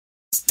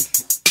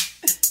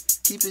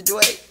Keep it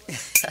Dwayne.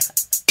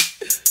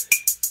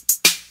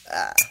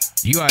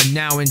 You are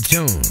now in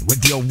tune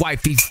with your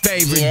wifey's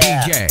favorite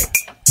DJ.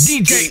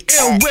 DJ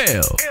Ill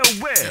Will.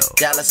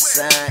 Dollar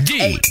sign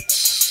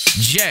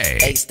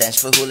DJ A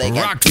stands for who they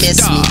got.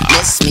 Rockstar.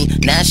 Miss me,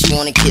 now she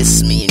wanna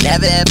kiss me.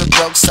 Never ever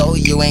broke, so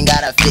you ain't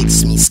gotta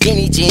fix me.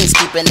 Skinny jeans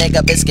keep a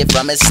nigga biscuit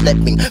from his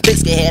slipping.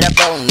 Biscuit hit a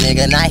bone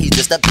nigga, now he's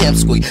just a pimp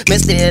squeak.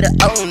 Mr. hit a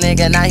old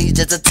nigga, now he's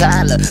just a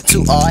Tyler.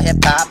 To all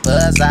hip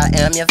hoppers, I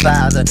am your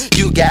father.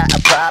 You got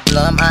a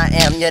problem, I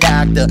am your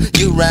doctor.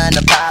 You run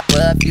a pop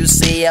up, you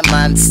see a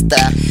monster.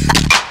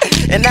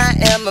 And I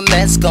am a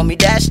mess, call me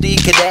Dash D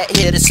Cadet,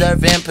 here to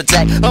serve and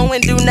protect. Oh,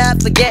 and do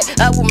not forget,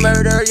 I will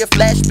murder your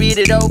flesh, beat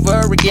it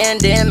over again,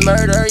 then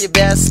murder your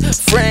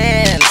best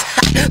friends.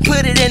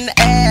 Put it in the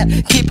air,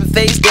 keep it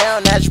face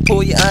down as you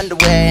pull your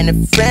underwear. And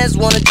if friends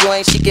wanna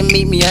join, she can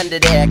meet me under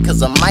there,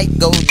 cause I might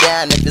go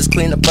down if it's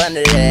clean up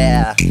under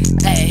there.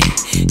 Hey,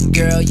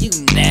 girl, you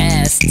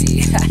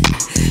nasty.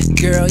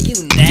 Girl,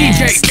 you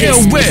nasty. DJ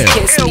Ill Will.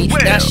 Kiss me,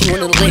 now she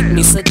wanna lick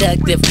me,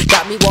 seductive.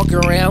 Got me walking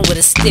around with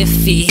a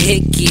stiffy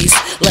hickeys.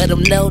 Let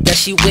them know that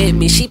she with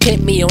me. She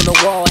pinned me on the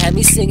wall, had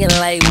me singing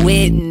like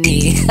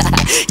Whitney.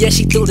 Yeah,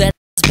 she threw that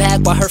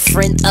back while her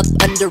friend up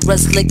under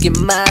us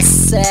licking my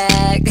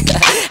sack.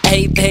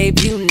 Hey babe,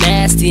 you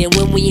nasty. And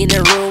when we in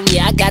the room,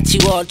 yeah, I got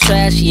you all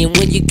trashy. And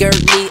when you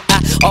gird me,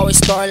 I always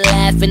start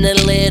laughing a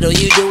little.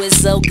 You do it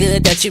so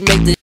good that you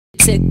make the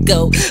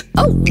tickle.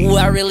 Oh,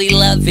 I really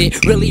love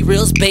it. Really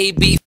reals,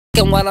 baby.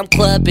 And while I'm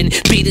clubbing,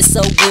 beat it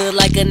so good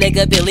like a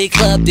nigga Billy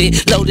clubbed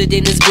it. Loaded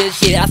in this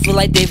bitch, yeah, I feel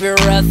like David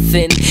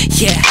Ruffin.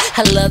 Yeah,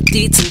 I love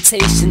the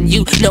temptation.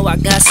 You know I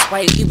got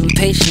spite, you been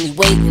patiently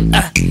waiting.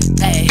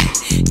 Hey,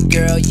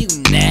 girl, you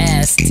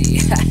nasty.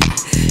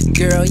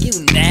 Girl, you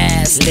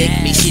nasty.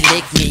 Lick me, she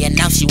licked me, and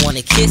now she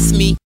wanna kiss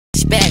me.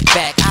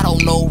 Back, I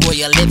don't know where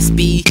your lips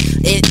be.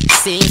 It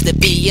seems to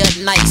be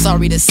a night.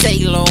 Sorry to say,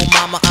 long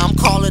mama, I'm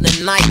calling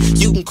a night.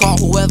 You can call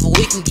whoever,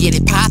 we can get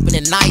it poppin'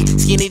 tonight.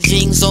 Skinny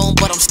jeans on,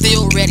 but I'm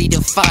still ready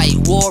to fight.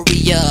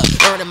 Warrior,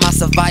 earning my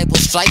survival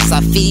stripes.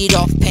 I feed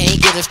off pain,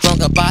 getting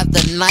stronger by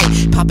the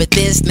night. Pop it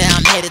this, now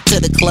I'm headed to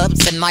the club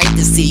tonight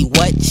to see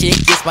what chick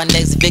is my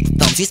next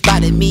victim. She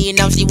spotted me and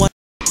now she want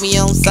me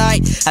on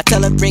sight. I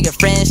tell her bring a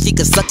friend, she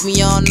can suck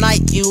me all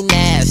night. You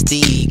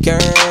nasty girl,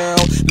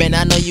 man,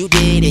 I know you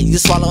did it. You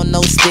swallow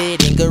no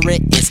spit and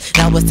gritness.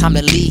 Now it's time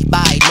to leave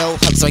by, no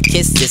hugs or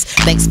kisses.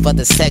 Thanks for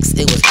the sex,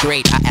 it was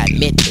great, I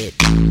admit it.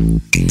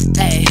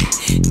 Hey,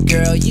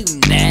 girl, you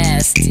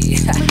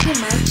nasty. Look at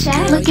my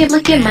check.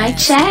 Look at my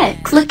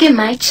check. Look at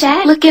my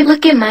check.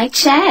 Look at my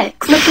check.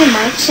 Look at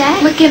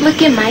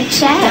my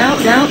check.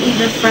 Don't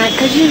even front,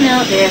 cause you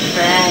know they're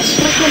fresh.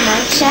 Look at my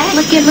check.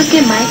 Look at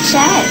my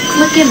check.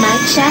 Look at my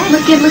check.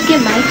 Look at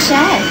my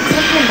check.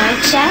 Look at my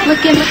check.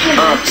 Look at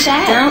my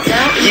check. Don't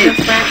even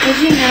front, cause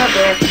you know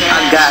they're fresh.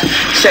 I got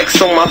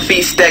checks on my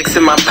feet, stacks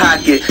in my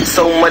pocket.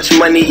 So much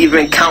money,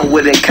 even count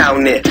wouldn't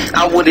count it.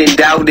 I wouldn't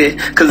doubt it,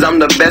 cause I'm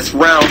the best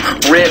round.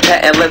 Red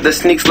patent leather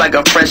sneaks like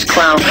a French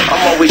clown.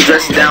 I'm always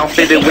dressed down,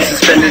 fitted with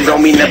suspenders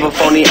on me, never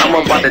phony. I'm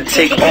about to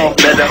take off,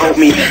 better hold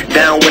me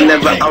down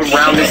whenever I'm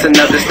round. It's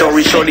another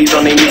story, shorties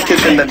on their knees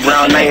kissing the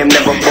ground. I am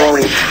never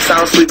boring.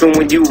 Sound sleeping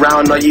when you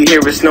round, all you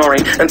hear is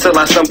snoring. Until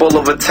I stumble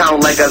over town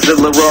like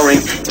Godzilla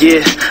roaring.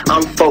 Yeah,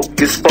 I'm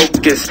focused.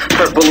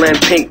 Purple and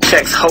pink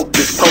checks,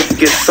 hocus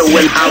pocus. So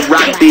when I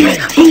rock these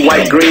blue,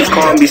 white, greens,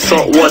 call me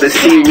saltwater,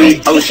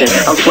 seaweed, ocean.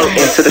 I'm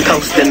floating to the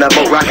coast in a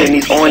boat, rocking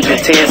these orange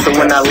and tan. So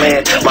when I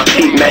land, my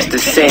feet match the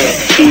sand,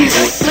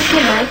 easy. Look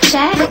at my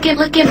check. Look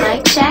at my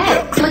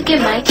check. Look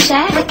at my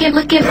check.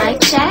 Look at my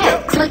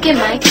check. Look at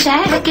my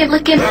check.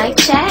 Look at my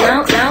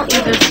check. Don't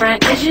even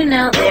front, cause you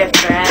know they're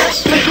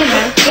fresh. Look at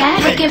my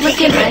check.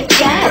 Look at my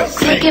check.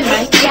 Look at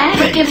my check.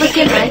 Look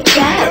at my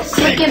check.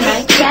 Look at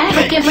my check.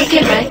 Look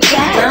at my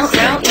check.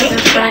 Don't even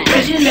front,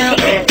 cause you know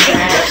they're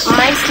fresh.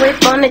 Might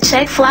slip on the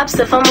check flops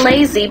if I'm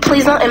lazy.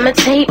 Please don't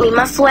imitate me,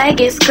 my swag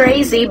is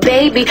crazy,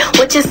 baby.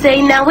 What you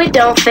say now, it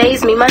don't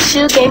faze me. My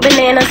shoe game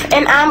bananas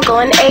and I'm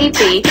going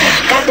AP.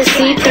 Got the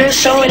see-through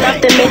showing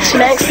up the Mitch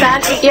Max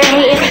socks. You're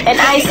hating and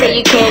I say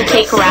you can't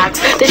cake rocks.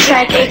 This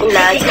track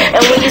ignites,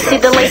 and when you see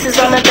the laces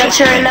on the bench,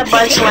 you're in a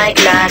bunch like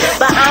knots.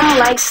 But I'm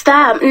like,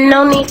 stop,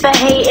 no need for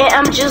hating.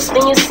 I'm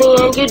juicing you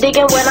seeing, you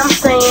digging what I'm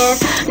saying.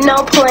 No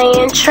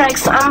playing,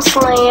 tracks I'm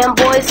slaying.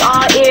 Boys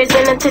all ears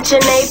and attention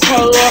they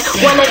paying.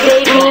 Wanna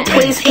date me,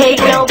 please cake,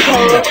 no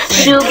paying.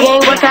 Shoe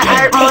gang, work of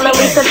art, Mona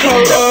Lisa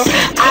painting.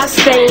 I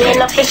stay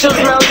in, officials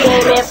no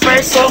gaming.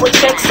 First one with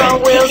checks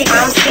on wheels,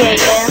 I'm skating.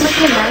 Look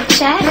at my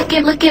check.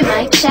 Look at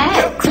my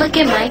check. Look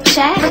at my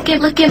check.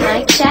 Look at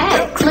my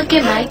check. Look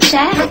at my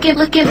check.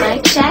 Look at my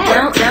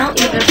check. Don't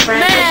even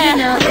front, cause you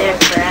know they're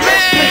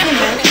fresh. Look at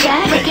my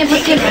check. Look at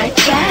my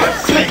check.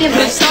 Look at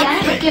my check.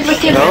 Look at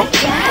my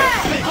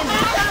check.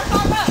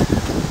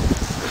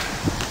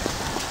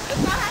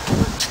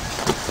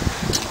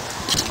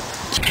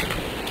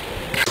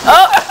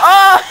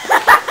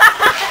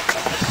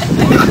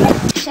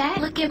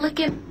 Check. Look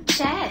at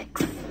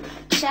checks.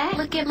 Check.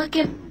 Look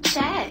at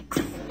checks.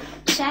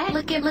 Check.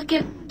 Look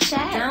at checks.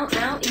 check.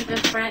 Don't even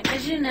front,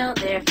 cause you know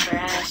they're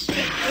fresh.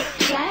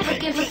 Check,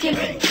 look at,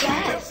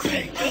 yes.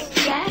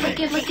 Check,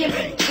 look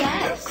at,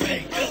 yes.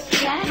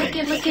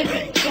 Check, look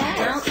at,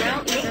 yes.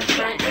 Don't